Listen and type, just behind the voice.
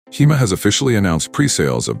HEMA has officially announced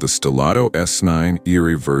pre-sales of the Stelato S9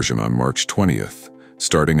 EREV version on March 20th,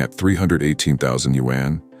 starting at 318,000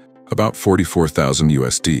 yuan, about 44,000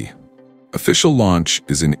 USD. Official launch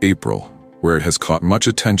is in April, where it has caught much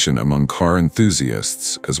attention among car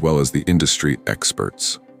enthusiasts as well as the industry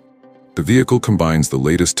experts. The vehicle combines the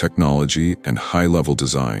latest technology and high-level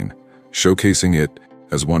design, showcasing it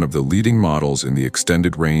as one of the leading models in the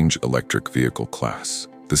extended-range electric vehicle class.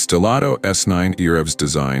 The Stelato S9 EREV's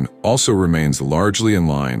design also remains largely in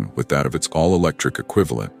line with that of its all-electric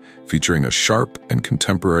equivalent, featuring a sharp and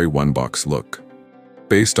contemporary one-box look.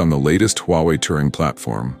 Based on the latest Huawei Turing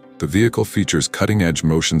platform, the vehicle features cutting-edge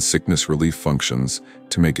motion sickness relief functions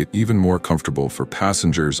to make it even more comfortable for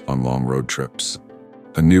passengers on long road trips.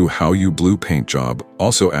 A new Huawei blue paint job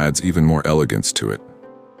also adds even more elegance to it,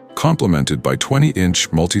 complemented by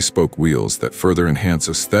 20-inch multi-spoke wheels that further enhance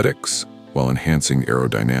aesthetics while enhancing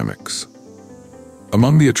aerodynamics.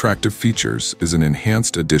 Among the attractive features is an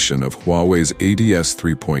enhanced edition of Huawei's ADS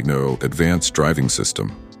 3.0 advanced driving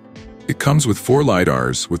system. It comes with 4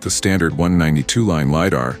 LiDARs with the standard 192-line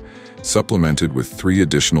LiDAR, supplemented with 3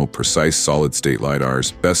 additional precise solid-state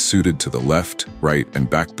LiDARs best suited to the left, right, and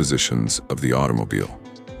back positions of the automobile.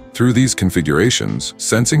 Through these configurations,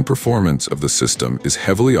 sensing performance of the system is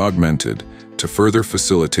heavily augmented to further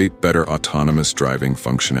facilitate better autonomous driving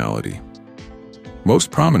functionality.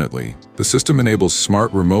 Most prominently, the system enables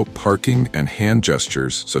smart remote parking and hand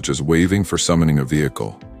gestures such as waving for summoning a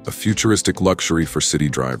vehicle, a futuristic luxury for city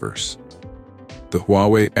drivers. The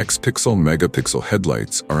Huawei X-Pixel megapixel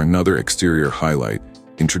headlights are another exterior highlight,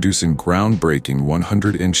 introducing groundbreaking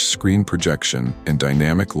 100-inch screen projection and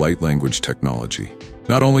dynamic light language technology.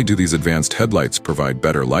 Not only do these advanced headlights provide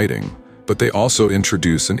better lighting, but they also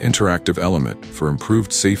introduce an interactive element for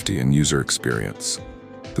improved safety and user experience.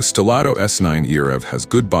 The Stelato S9 EREV has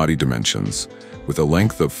good body dimensions, with a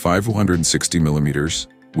length of 560 mm,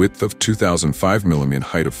 width of 2005 mm and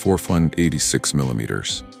height of 486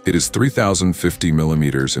 mm. It is 3050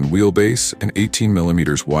 mm in wheelbase and 18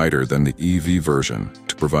 mm wider than the EV version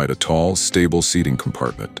to provide a tall, stable seating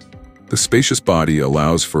compartment. The spacious body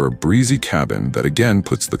allows for a breezy cabin that again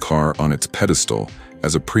puts the car on its pedestal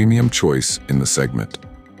as a premium choice in the segment.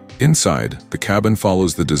 Inside, the cabin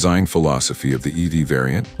follows the design philosophy of the EV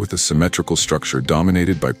variant with a symmetrical structure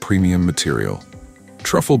dominated by premium material.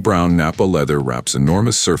 Truffle brown Nappa leather wraps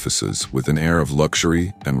enormous surfaces with an air of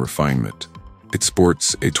luxury and refinement. It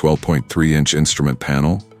sports a 12.3-inch instrument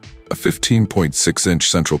panel, a 15.6-inch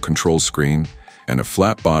central control screen, and a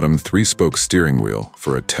flat-bottom 3-spoke steering wheel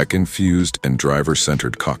for a tech-infused and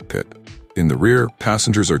driver-centered cockpit. In the rear,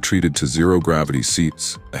 passengers are treated to zero-gravity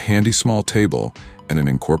seats, a handy small table, and an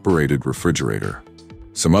incorporated refrigerator.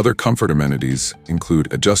 Some other comfort amenities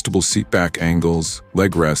include adjustable seat back angles,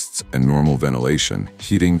 leg rests, and normal ventilation,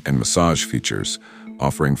 heating, and massage features,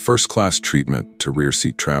 offering first-class treatment to rear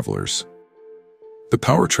seat travelers. The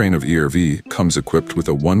powertrain of ERV comes equipped with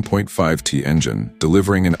a 1.5T engine,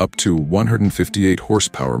 delivering an up to 158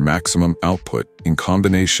 horsepower maximum output in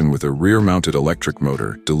combination with a rear-mounted electric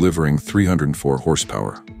motor delivering 304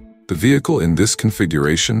 horsepower. The vehicle in this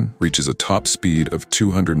configuration reaches a top speed of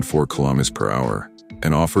 204 km per hour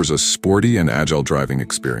and offers a sporty and agile driving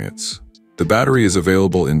experience. The battery is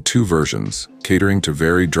available in 2 versions, catering to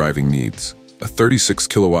varied driving needs: a 36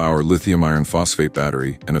 kWh lithium iron phosphate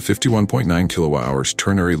battery and a 51.9 kWh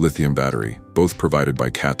ternary lithium battery, both provided by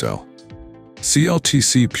CATL.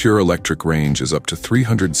 CLTC pure electric range is up to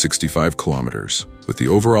 365 kilometers, with the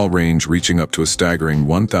overall range reaching up to a staggering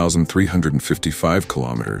 1,355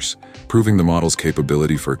 kilometers, proving the model's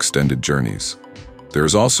capability for extended journeys. There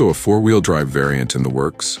is also a 4-wheel drive variant in the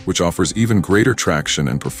works, which offers even greater traction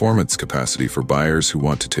and performance capacity for buyers who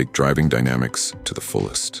want to take driving dynamics to the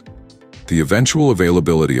fullest. The eventual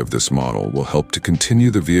availability of this model will help to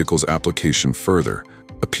continue the vehicle's application further,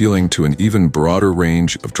 appealing to an even broader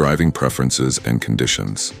range of driving preferences and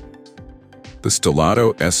conditions. The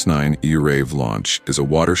Stelato S9 EREV launch is a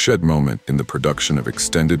watershed moment in the production of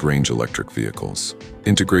extended-range electric vehicles.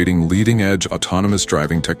 Integrating leading-edge autonomous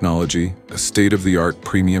driving technology, a state-of-the-art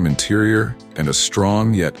premium interior, and a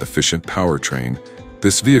strong yet efficient powertrain,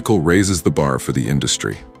 this vehicle raises the bar for the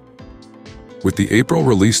industry. With the April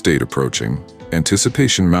release date approaching,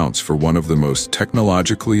 anticipation mounts for one of the most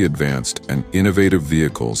technologically advanced and innovative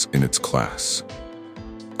vehicles in its class.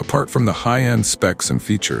 Apart from the high-end specs and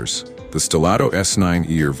features, the Stelato S9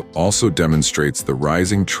 EREV also demonstrates the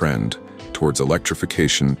rising trend towards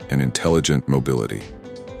electrification and intelligent mobility.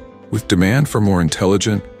 With demand for more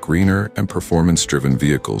intelligent, greener, and performance-driven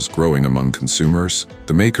vehicles growing among consumers,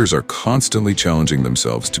 the makers are constantly challenging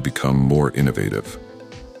themselves to become more innovative.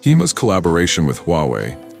 HEMA's collaboration with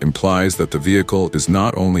Huawei implies that the vehicle is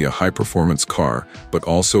not only a high-performance car, but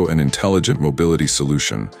also an intelligent mobility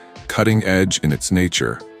solution, cutting-edge in its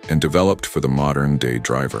nature and developed for the modern-day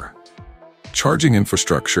driver. Charging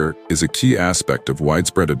infrastructure is a key aspect of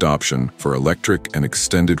widespread adoption for electric and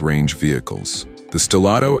extended-range vehicles. The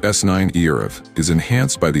Stelato S9 ERV is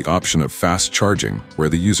enhanced by the option of fast charging, where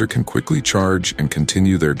the user can quickly charge and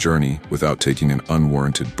continue their journey without taking an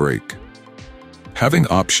unwarranted break. Having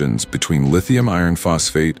options between lithium iron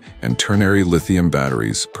phosphate and ternary lithium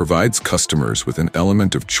batteries provides customers with an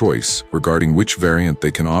element of choice regarding which variant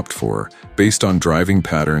they can opt for based on driving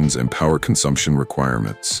patterns and power consumption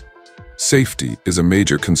requirements. Safety is a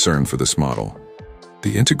major concern for this model.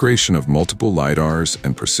 The integration of multiple LiDARs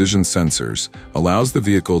and precision sensors allows the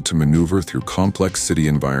vehicle to maneuver through complex city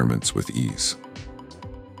environments with ease.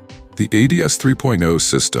 The ADAS 3.0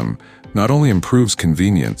 system not only improves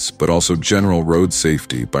convenience but also general road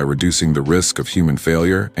safety by reducing the risk of human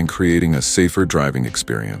failure and creating a safer driving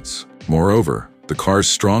experience. Moreover, the car's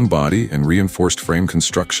strong body and reinforced frame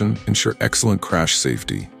construction ensure excellent crash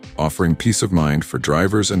safety, offering peace of mind for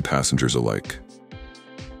drivers and passengers alike.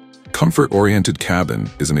 Comfort-oriented cabin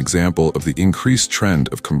is an example of the increased trend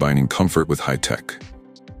of combining comfort with high-tech.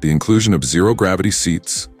 The inclusion of zero-gravity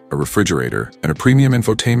seats, a refrigerator, and a premium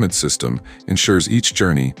infotainment system ensures each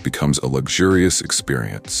journey becomes a luxurious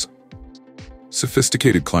experience.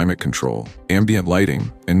 Sophisticated climate control, ambient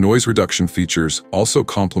lighting, and noise reduction features also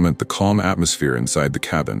complement the calm atmosphere inside the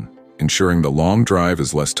cabin, ensuring the long drive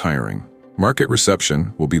is less tiring. Market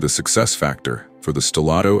reception will be the success factor for the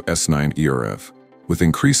Stelato S9 ERV. With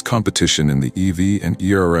increased competition in the EV and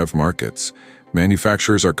ERV markets,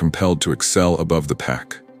 manufacturers are compelled to excel above the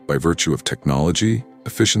pack by virtue of technology,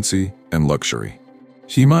 efficiency, and luxury.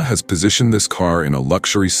 HEMA has positioned this car in a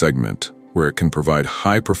luxury segment where it can provide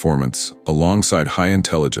high performance alongside high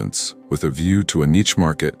intelligence with a view to a niche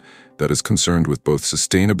market that is concerned with both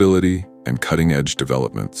sustainability and cutting-edge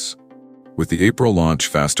developments. With the April launch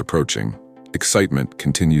fast approaching, excitement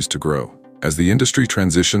continues to grow. As the industry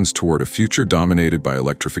transitions toward a future dominated by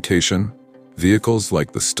electrification, vehicles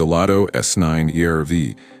like the Stelato S9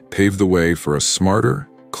 ERV pave the way for a smarter,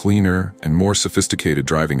 cleaner, and more sophisticated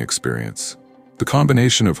driving experience. The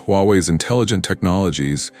combination of Huawei's intelligent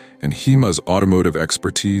technologies and HEMA's automotive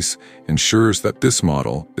expertise ensures that this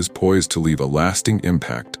model is poised to leave a lasting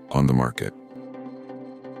impact on the market.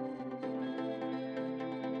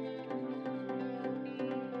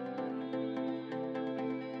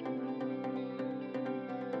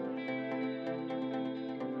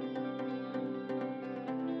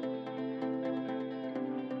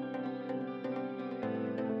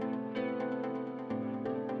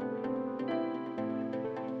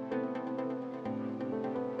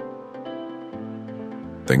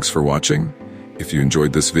 Thanks for watching. If you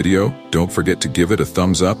enjoyed this video, don't forget to give it a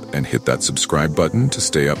thumbs up and hit that subscribe button to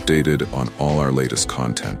stay updated on all our latest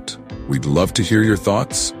content. We'd love to hear your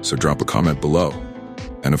thoughts, so drop a comment below.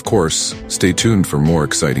 And of course, stay tuned for more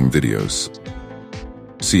exciting videos.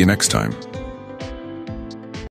 See you next time.